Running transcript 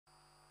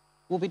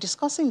We'll be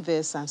discussing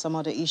this and some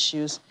other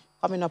issues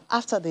coming up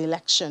after the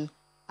election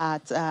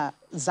at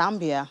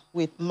Zambia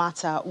with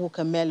Mata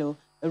Wukamelo,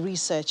 a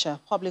researcher,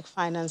 Public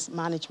Finance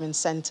Management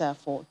Center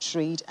for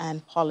Trade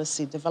and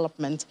Policy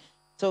Development.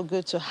 So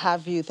good to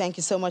have you. Thank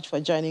you so much for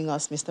joining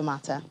us, Mr.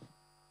 Mata.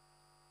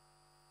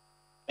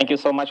 Thank you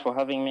so much for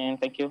having me, and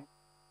thank you.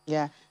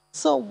 Yeah.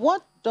 So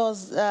what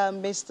does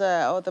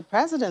the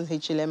President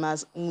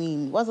Hichilema's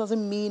mean? What does it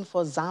mean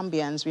for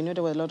Zambians? We know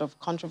there was a lot of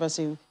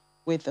controversy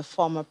with the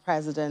former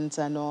president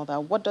and all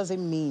that. What does it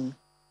mean?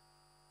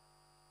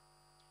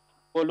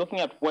 Well,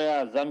 looking at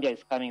where Zambia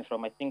is coming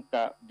from, I think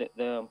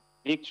the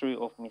victory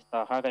of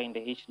Mr.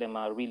 Hakainde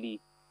Hichilema really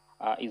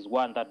is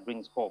one that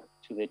brings hope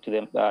to the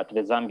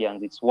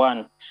Zambians. It's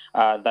one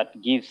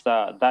that gives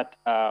that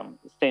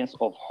sense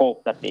of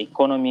hope that the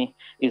economy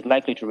is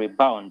likely to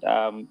rebound.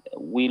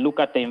 We look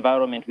at the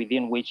environment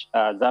within which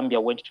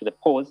Zambia went to the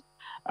polls.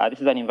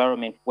 This is an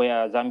environment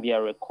where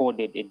Zambia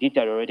recorded a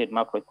deteriorated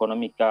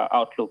macroeconomic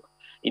outlook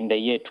in the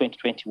year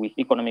 2020, with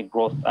economic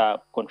growth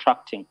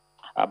contracting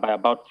by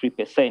about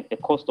 3%. The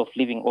cost of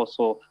living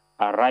also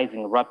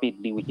rising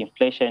rapidly, with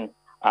inflation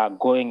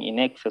going in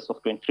excess of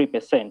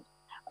 23%.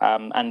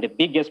 And the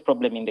biggest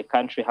problem in the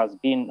country has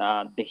been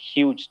the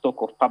huge stock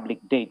of public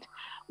debt.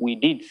 We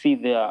did see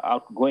the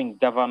outgoing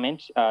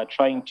government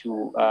trying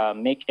to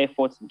make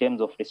efforts in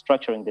terms of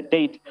restructuring the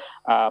debt,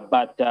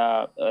 but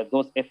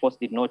those efforts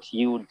did not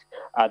yield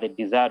the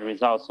desired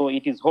results. So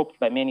it is hoped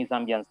by many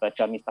Zambians that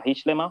Mr.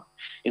 Hichilema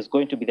is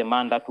going to be the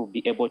man that will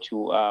be able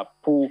to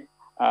pull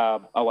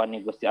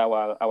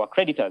our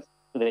creditors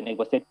to the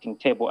negotiating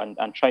table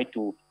and try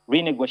to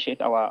renegotiate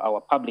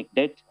our public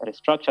debt,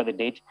 restructure the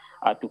debt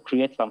to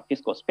create some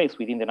fiscal space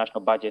within the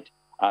national budget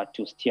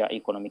to steer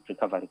economic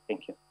recovery.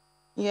 Thank you.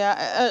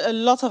 Yeah, a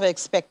lot of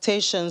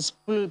expectations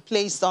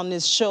placed on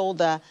his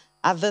shoulder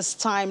at this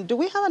time. Do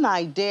we have an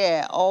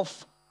idea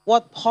of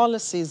what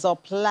policies or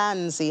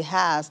plans he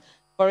has?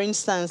 For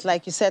instance,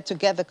 like you said, to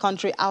get the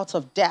country out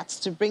of debt,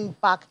 to bring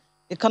back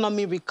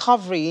economy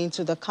recovery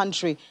into the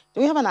country.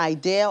 Do we have an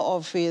idea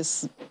of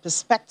his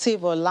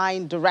perspective or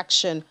line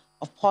direction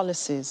of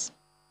policies?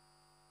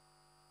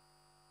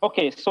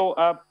 Okay,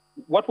 so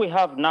what we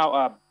have now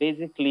are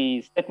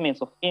basically statements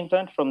of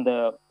intent from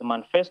the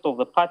manifesto of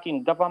the party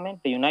in government,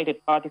 the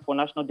United Party for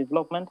National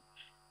Development.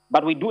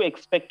 But we do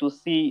expect to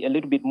see a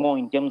little bit more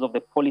in terms of the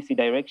policy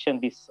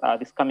direction this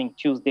coming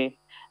Tuesday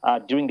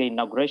during the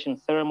inauguration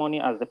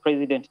ceremony, as the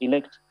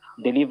president-elect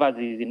delivers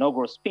his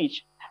inaugural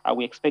speech.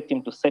 We expect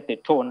him to set a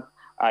tone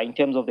in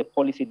terms of the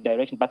policy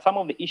direction. But some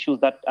of the issues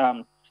that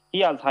he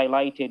has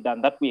highlighted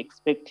and that we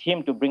expect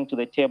him to bring to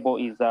the table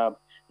is the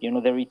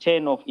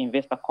return of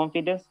investor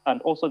confidence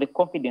and also the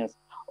confidence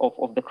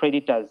of the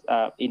creditors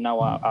in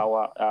our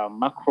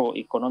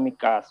macroeconomic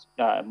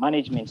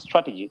management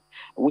strategy,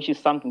 which is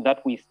something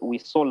that we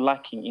saw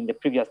lacking in the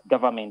previous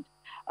government.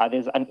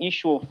 There's an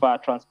issue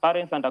of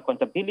transparency and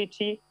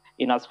accountability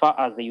in as far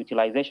as the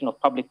utilization of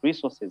public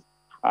resources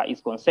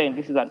is concerned.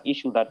 This is an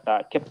issue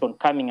that kept on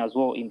coming as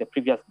well in the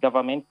previous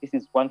government. This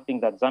is one thing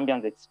that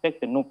Zambians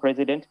expect the new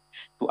president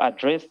to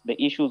address, the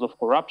issues of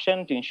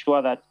corruption, to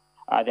ensure that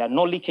there are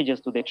no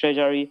leakages to the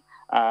treasury,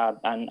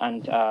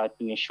 and to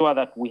ensure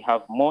that we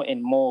have more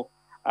and more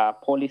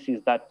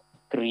policies that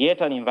create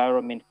an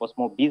environment for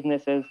small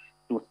businesses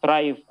to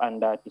thrive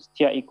and to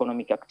steer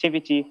economic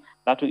activity,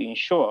 that will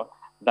ensure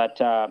that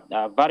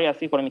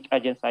various economic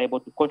agents are able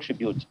to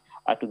contribute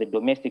to the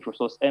domestic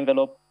resource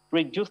envelope,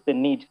 reduce the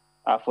need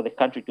for the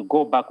country to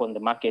go back on the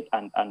market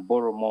and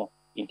borrow more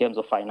in terms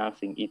of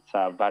financing its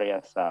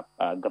various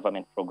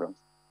government programs.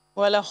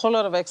 Well, a whole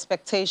lot of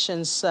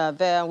expectations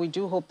there. We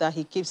do hope that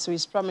he keeps to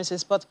his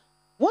promises. But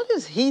what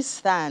is his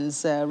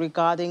stance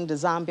regarding the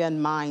Zambian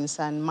mines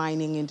and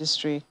mining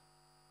industry?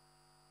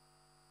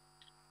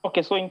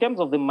 Okay, so in terms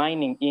of the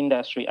mining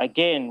industry,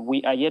 again,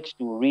 we are yet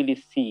to really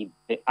see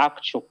the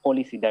actual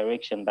policy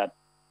direction that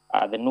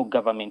the new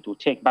government will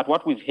take. But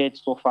what we've heard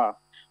so far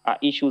are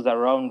issues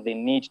around the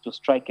need to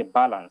strike a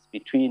balance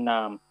between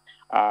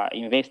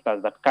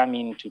investors that come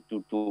in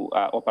to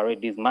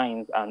operate these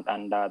mines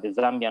and the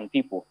Zambian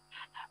people.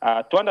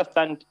 To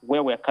understand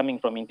where we're coming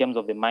from in terms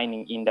of the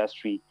mining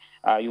industry,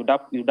 you'd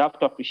have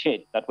to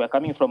appreciate that we're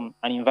coming from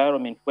an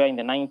environment where in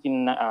the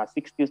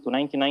 1960s to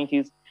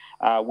 1990s,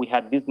 we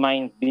had these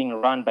mines being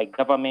run by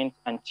government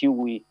until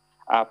we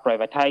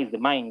privatized the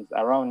mines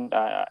around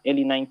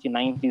early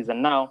 1990s.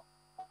 And now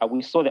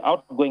we saw the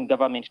outgoing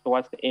government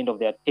towards the end of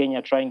their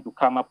tenure trying to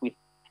come up with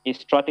a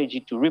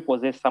strategy to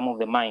repossess some of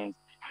the mines.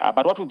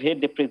 But what we've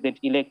heard the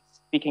president-elect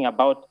speaking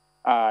about,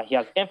 he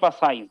has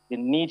emphasized the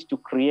need to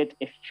create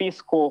a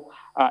fiscal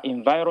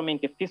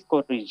environment, a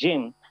fiscal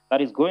regime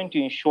that is going to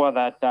ensure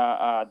that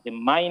the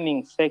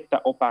mining sector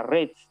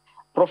operates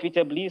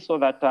profitably, so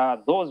that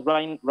those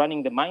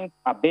running the mines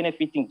are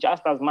benefiting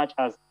just as much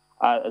as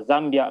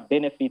Zambia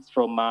benefits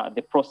from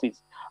the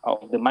proceeds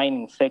of the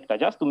mining sector.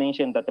 Just to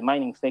mention that the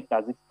mining sector,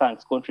 as it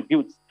stands,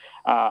 contributes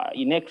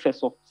in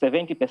excess of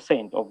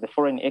 70% of the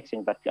foreign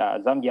exchange that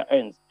Zambia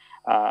earns.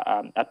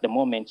 at the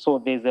moment.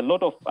 So there's a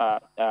lot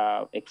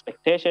of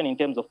expectation in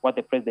terms of what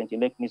the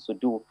president-elect needs to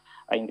do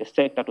in the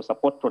sector to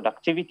support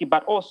productivity,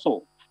 but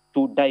also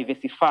to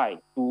diversify,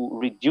 to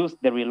reduce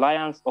the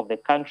reliance of the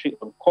country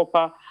on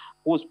copper,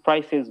 whose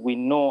prices we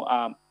know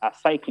are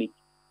cyclic.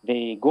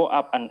 They go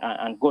up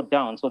and go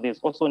down. So there's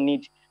also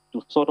need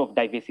to sort of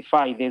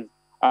diversify.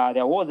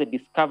 There was a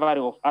discovery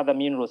of other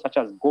minerals such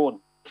as gold,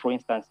 for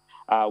instance,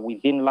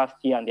 within last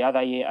year and the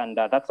other year, and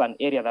that's an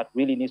area that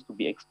really needs to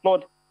be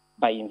explored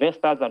by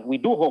investors. And we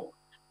do hope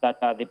that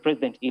the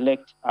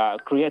president-elect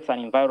creates an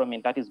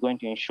environment that is going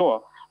to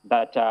ensure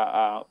that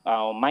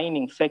our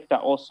mining sector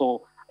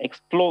also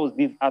explores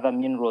these other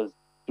minerals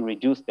to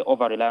reduce the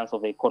over-reliance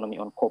of the economy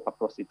on copper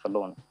proceeds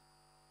alone.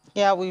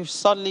 Yeah, we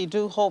certainly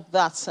do hope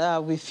that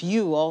with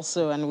you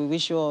also, and we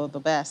wish you all the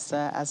best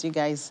as you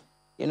guys,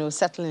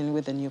 settle in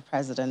with the new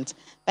president.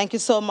 Thank you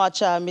so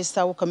much,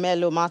 Mr.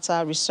 Ukamelo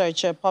Mata,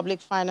 researcher,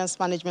 Public Finance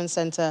Management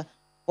Center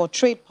for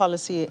Trade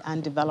Policy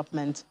and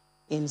Development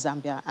in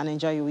Zambia, and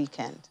enjoy your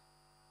weekend.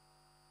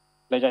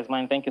 Pleasure is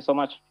mine. Thank you so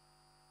much.